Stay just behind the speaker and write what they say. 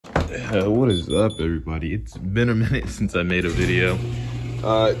What is up, everybody? It's been a minute since I made a video.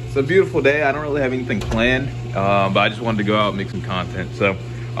 It's a beautiful day. I don't really have anything planned, but I just wanted to go out and make some content. So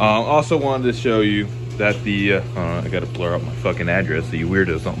also wanted to show you that the I gotta blur up my fucking address so you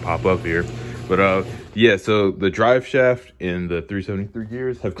weirdos don't pop up here. But yeah, so the drive shaft and the 373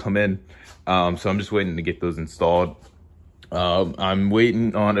 gears have come in, so I'm just waiting to get those installed. I'm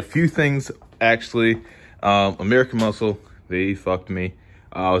waiting on a few things actually. American Muscle, they fucked me.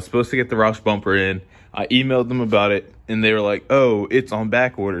 I was supposed to get the Roush bumper in. I emailed them about it, and they were like, "Oh, it's on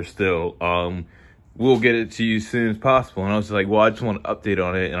back order still. We'll get it to you as soon as possible." And I was like, "Well, I just want an update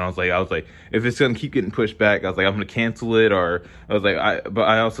on it." And I was like, if it's gonna keep getting pushed back, I was like, I'm gonna cancel it. Or I was like, but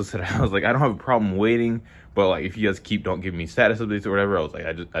I also said, I was like, I don't have a problem waiting, but like, if you guys don't give me status updates or whatever, I was like,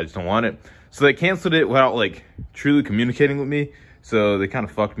 I just don't want it. So they canceled it without like truly communicating with me. So they kind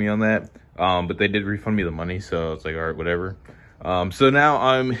of fucked me on that. But they did refund me the money, so it's like, all right, whatever. So now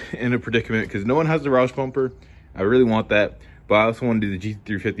I'm in a predicament because no one has the Roush bumper. I really want that, but I also want to do the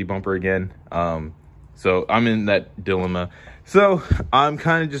GT350 bumper again. So I'm in that dilemma. So I'm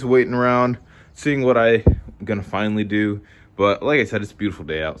kind of just waiting around, seeing what I'm gonna finally do. But like I said, it's a beautiful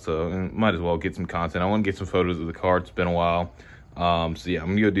day out, so might as well get some content. I want to get some photos of the car. It's been a while. So yeah, I'm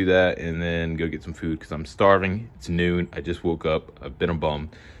gonna go do that and then go get some food because I'm starving. It's noon. I just woke up. I've been a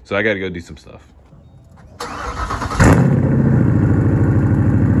bum, so I gotta go do some stuff.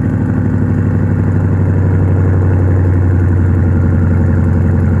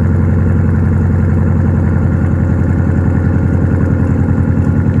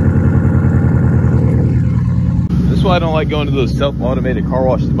 I don't like going to those self-automated car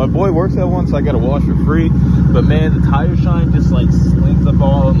washes. My boy works at one, so I gotta wash for free. But man, the tire shine just like slings up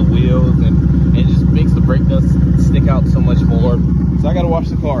all on the wheels and it just makes the brake dust stick out so much more. So I gotta wash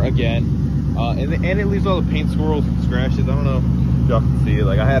the car again. And it leaves all the paint swirls and scratches. I don't know if y'all can see it.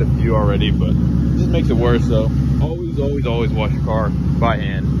 Like I had a few already, but it just makes it worse. So always wash your car by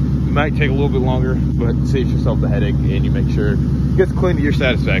hand. It might take a little bit longer, but it saves yourself the headache and you make sure it gets clean to your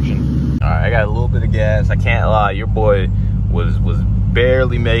satisfaction. All right, I got a little bit of gas. I can't lie, your boy was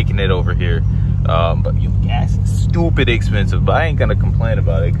barely making it over here. But you know, gas is stupid expensive, but I ain't gonna complain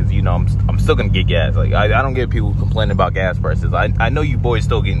about it because you know I'm still gonna get gas. Like I don't get people complaining about gas prices. I know you boys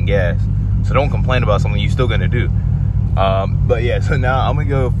still getting gas, so don't complain about something you're still gonna do. But yeah, so now I'm gonna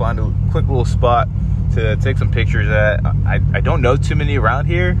go find a quick little spot to take some pictures at. I don't know too many around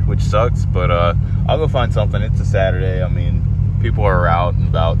here, which sucks, but I'll go find something. It's a Saturday. I mean, people are out and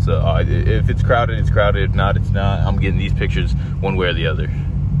about, so if it's crowded, it's crowded. If not, it's not. I'm getting these pictures one way or the other.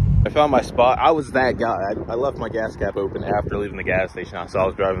 I found my spot. I was that guy. I left my gas cap open after leaving the gas station, so I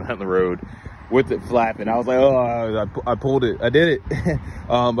was driving down the road with it flapping. I was like, oh, I pulled it. I did it.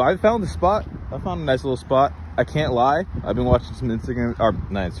 But I found the spot. I found a nice little spot. I can't lie. I've been watching some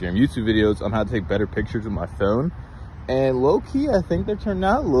YouTube videos on how to take better pictures with my phone. And low-key, I think they're turning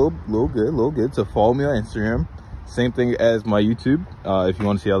out a little good. So follow me on Instagram. Same thing as my YouTube, if you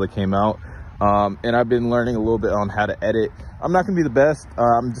want to see how they came out. And I've been learning a little bit on how to edit. I'm not going to be the best.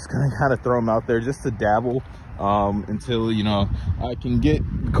 I'm just going to kind of throw them out there just to dabble until, you know, I can get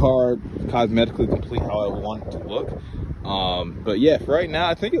the car cosmetically complete how I want it to look. But yeah, for right now,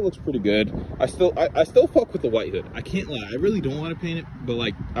 I think it looks pretty good. I still fuck with the white hood. I can't lie. I really don't want to paint it, but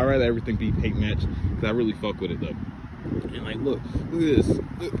like, I'd rather everything be paint matched because I really fuck with it though. And like, look at this.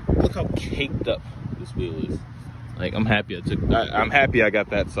 Look how caked up this wheel is. Like, I'm happy I got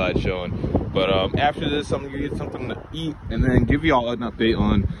that side showing. But after this, I'm gonna get something to eat and then give y'all an update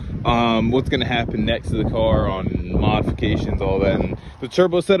on what's gonna happen next to the car, on modifications, all that. And the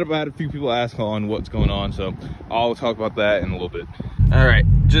turbo setup, I had a few people ask on what's going on, so I'll talk about that in a little bit. All right,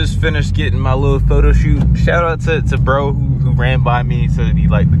 just finished getting my little photo shoot. Shout out to bro who ran by me, said he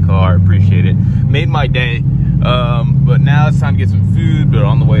liked the car. Appreciate it. Made my day. But now it's time to get some food, but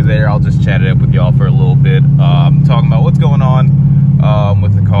on the way there, I'll just chat it up with y'all for a little bit. Talking about what's going on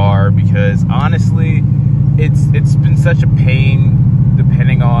with the car, because honestly, it's been such a pain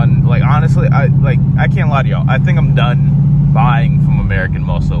depending on, like, honestly, I can't lie to y'all. I think I'm done buying from American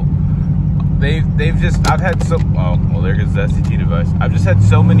Muscle. I've had so, oh, well, there goes the SCT device. I've just had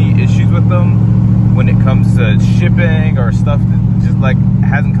so many issues with them when it comes to shipping or stuff that just like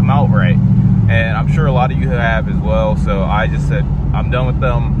hasn't come out right. And I'm sure a lot of you have as well. So I just said, I'm done with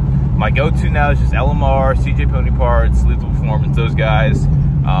them. My go-to now is just LMR, CJ Pony Parts, Lethal Performance, those guys.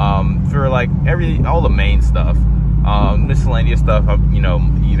 For like all the main stuff. Miscellaneous stuff, you know,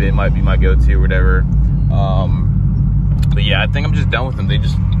 eBay might be my go-to or whatever. But yeah, I think I'm just done with them. They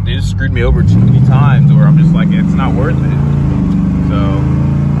just screwed me over too many times where I'm just like, it's not worth it. So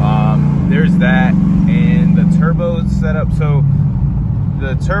there's that. And the turbo setup. So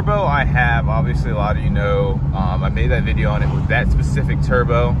the turbo I have, obviously a lot of you know, I made that video on it with that specific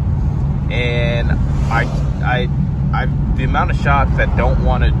turbo, and the amount of shops that don't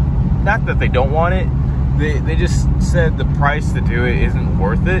want it, not that they don't want it, they just said the price to do it isn't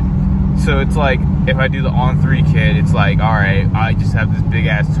worth it. So it's like, if I do the On3 kit, it's like, all right, I just have this big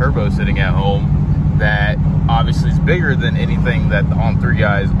ass turbo sitting at home that obviously is bigger than anything that the On3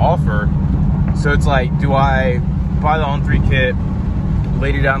 guys offer. So it's like, do I buy the On3 kit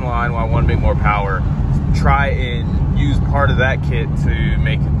later down the line when I want to make more power, try and use part of that kit to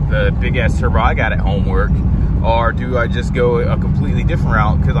make the big ass turbo I got at home work? Or do I just go a completely different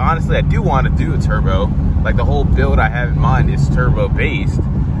route? Because honestly, I do want to do a turbo. Like, the whole build I have in mind is turbo based,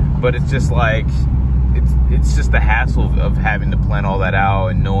 but it's just like, it's just the hassle of having to plan all that out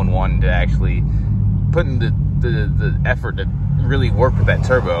and no one wanting to actually put in the effort to really work with that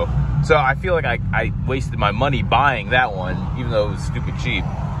turbo. So I feel like I wasted my money buying that one, even though it was stupid cheap.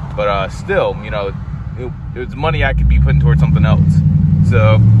 But still, you know, it was money I could be putting towards something else.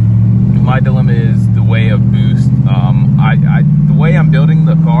 So my dilemma is the way of boost. The way I'm building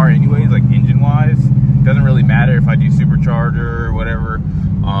the car anyways, like engine-wise, doesn't really matter if I do supercharger or whatever.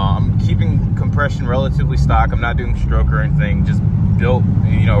 I'm keeping compression relatively stock. I'm not doing stroke or anything. Just built,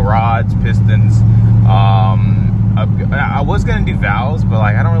 you know, rods, pistons. I was gonna do valves, but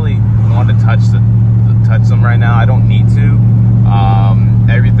like, I don't really want to touch them right now. I don't need to.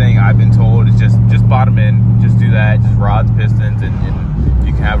 Everything I've been told is just bottom in, just do that, just rods, pistons, and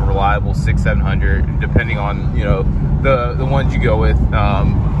you can have a reliable 600-700, depending on, you know, the ones you go with.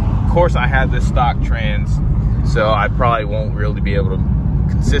 Of course, I have this stock trans, so I probably won't really be able to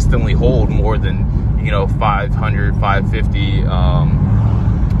consistently hold more than, you know, 500, 550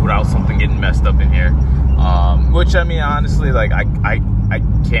 without something getting messed up in here. Which, I mean, honestly, like, I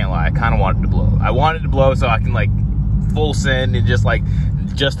can't lie, I kind of wanted to blow. I wanted to blow so I can, like, full send and just, like,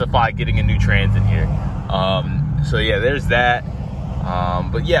 justify getting a new trans in here. So yeah, there's that.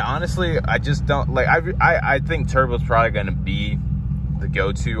 But yeah, honestly, I just don't, like, I think turbo's probably gonna be the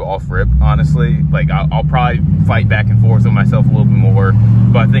go-to off rip, honestly. Like, I'll probably fight back and forth with myself a little bit more,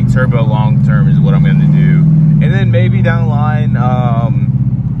 but I think turbo long term is what I'm gonna do. And then maybe down the line,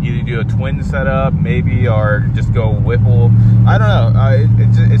 either do a twin setup, maybe, or just go Whipple. I don't know.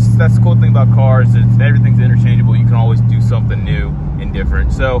 That's the cool thing about cars. Everything's interchangeable. You can always do something new and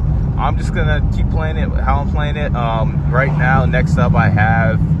different. So I'm just gonna keep playing it how I'm playing it. Right now, next up, I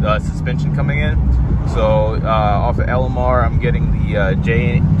have suspension coming in. So off of LMR, I'm getting the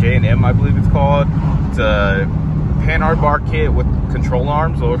J&M, I believe it's called. It's a Panhard bar kit with control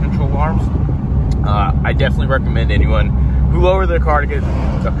arms, lower control arms. I definitely recommend anyone who lowered their car to get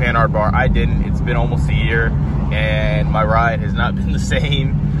a Panhard bar. I didn't. It's been almost a year, and my ride has not been the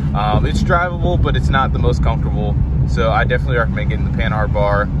same. It's drivable, but it's not the most comfortable. So I definitely recommend getting the Panhard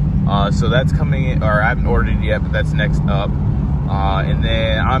bar. So that's coming in, or I haven't ordered it yet, but that's next up. And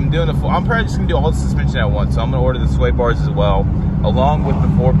then I'm probably just gonna do all the suspension at once. So I'm gonna order the sway bars as well, along with the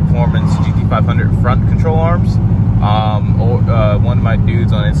Ford Performance GT500 front control arms. One of my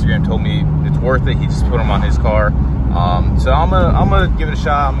dudes on Instagram told me it's worth it. He just put them on his car. So I'm gonna give it a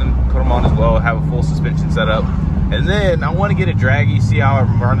shot. I'm gonna put them on as well, have a full suspension setup. And then I want to get a draggy, see how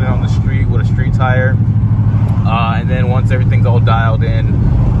I'm running on the street with a street tire. And then once everything's all dialed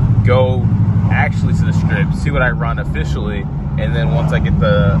in, go actually to the strip, see what I run officially. And then once I get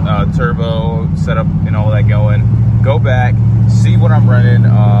the turbo set up and all that going, go back, see what I'm running.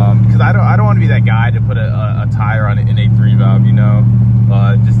 Because I don't want to be that guy to put a tire on an NA3 valve, you know,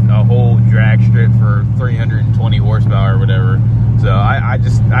 just a whole drag strip for 320 horsepower or whatever. So I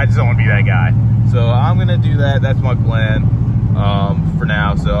just don't want to be that guy. So I'm gonna do that. That's my plan for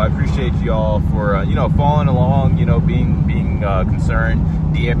now. So I appreciate y'all for you know, following along, you know, being concerned,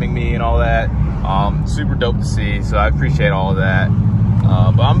 DMing me and all that. Super dope to see. So I appreciate all of that.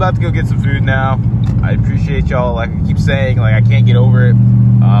 But I'm about to go get some food now. I appreciate y'all. Like I keep saying, like, I can't get over it.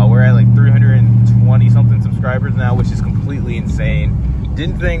 We're at like 320 something subscribers now, which is completely insane.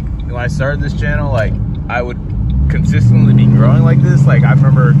 Didn't think when I started this channel, like, I would consistently be growing like this. Like, I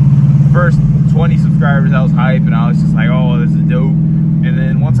remember the first 20 subscribers, I was hype and I was just like, oh, this is dope. And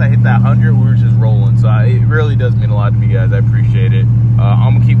then once I hit that 100, we were just rolling. So it really does mean a lot to me, guys. I appreciate it.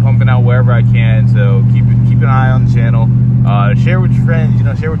 I'm gonna keep pumping out wherever I can. So keep an eye on the channel. Share with your friends, you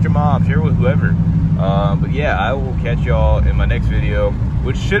know, share with your mom, share with whoever. But yeah, I will catch y'all in my next video,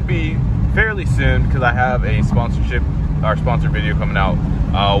 which should be fairly soon because I have a sponsorship or sponsored video coming out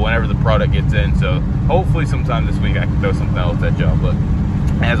whenever the product gets in. So hopefully sometime this week I can throw something else at y'all. But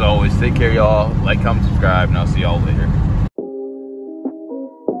as always, take care, y'all. Like, comment, subscribe, and I'll see y'all later.